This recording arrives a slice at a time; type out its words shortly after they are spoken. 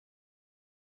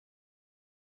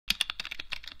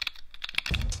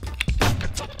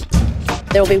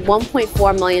There will be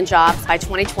 1.4 million jobs by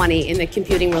 2020 in the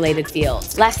computing-related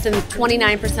fields. Less than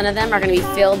 29% of them are going to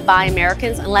be filled by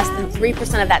Americans, and less than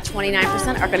 3% of that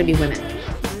 29% are going to be women.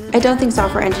 I don't think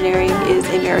software engineering is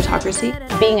a meritocracy.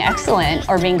 Being excellent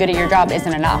or being good at your job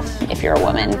isn't enough if you're a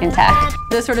woman in tech.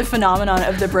 The sort of phenomenon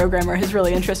of the programmer has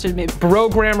really interested me.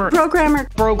 Programmer.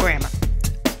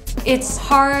 It's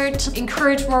hard to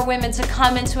encourage more women to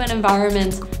come into an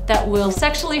environment that will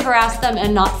sexually harass them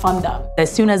and not fund them.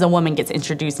 As soon as a woman gets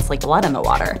introduced, it's like blood in the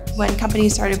water. When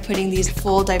companies started putting these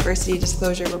full diversity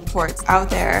disclosure reports out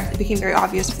there, it became very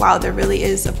obvious, wow, there really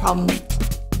is a problem.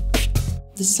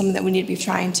 This is something that we need to be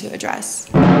trying to address.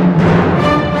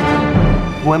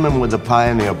 Women were the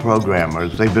pioneer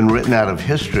programmers. They've been written out of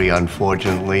history,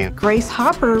 unfortunately. Grace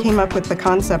Hopper came up with the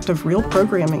concept of real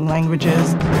programming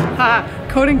languages.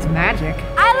 Coding's magic.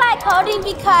 I like coding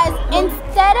because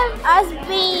instead of us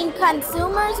being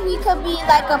consumers, we could be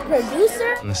like a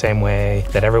producer. In the same way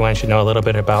that everyone should know a little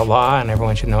bit about law and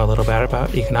everyone should know a little bit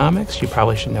about economics, you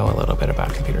probably should know a little bit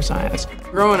about computer science.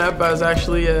 Growing up, I was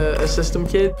actually a system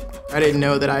kid. I didn't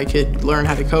know that I could learn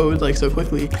how to code like so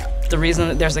quickly. The reason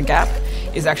that there's a gap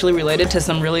is actually related to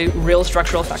some really real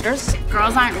structural factors.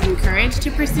 Girls aren't encouraged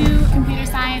to pursue computer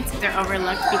science. They're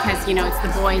overlooked because, you know, it's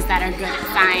the boys that are good at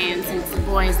science and it's the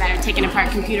boys that are taking apart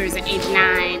computers at age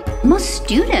 9. Most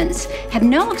students have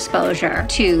no exposure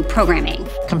to programming.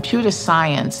 Computer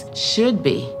science should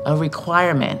be a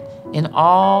requirement in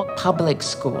all public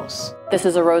schools. This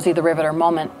is a Rosie the Riveter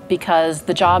moment because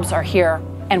the jobs are here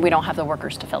and we don't have the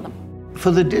workers to fill them.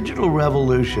 For the digital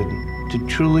revolution to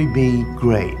truly be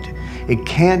great, it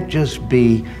can't just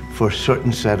be for a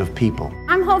certain set of people.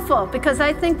 I'm hopeful because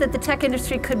I think that the tech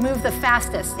industry could move the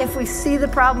fastest. If we see the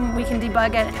problem, we can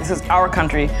debug it. This is our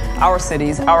country, our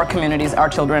cities, our communities, our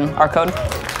children, our code.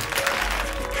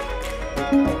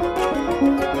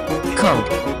 Code.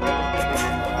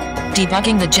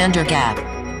 Debugging the gender gap.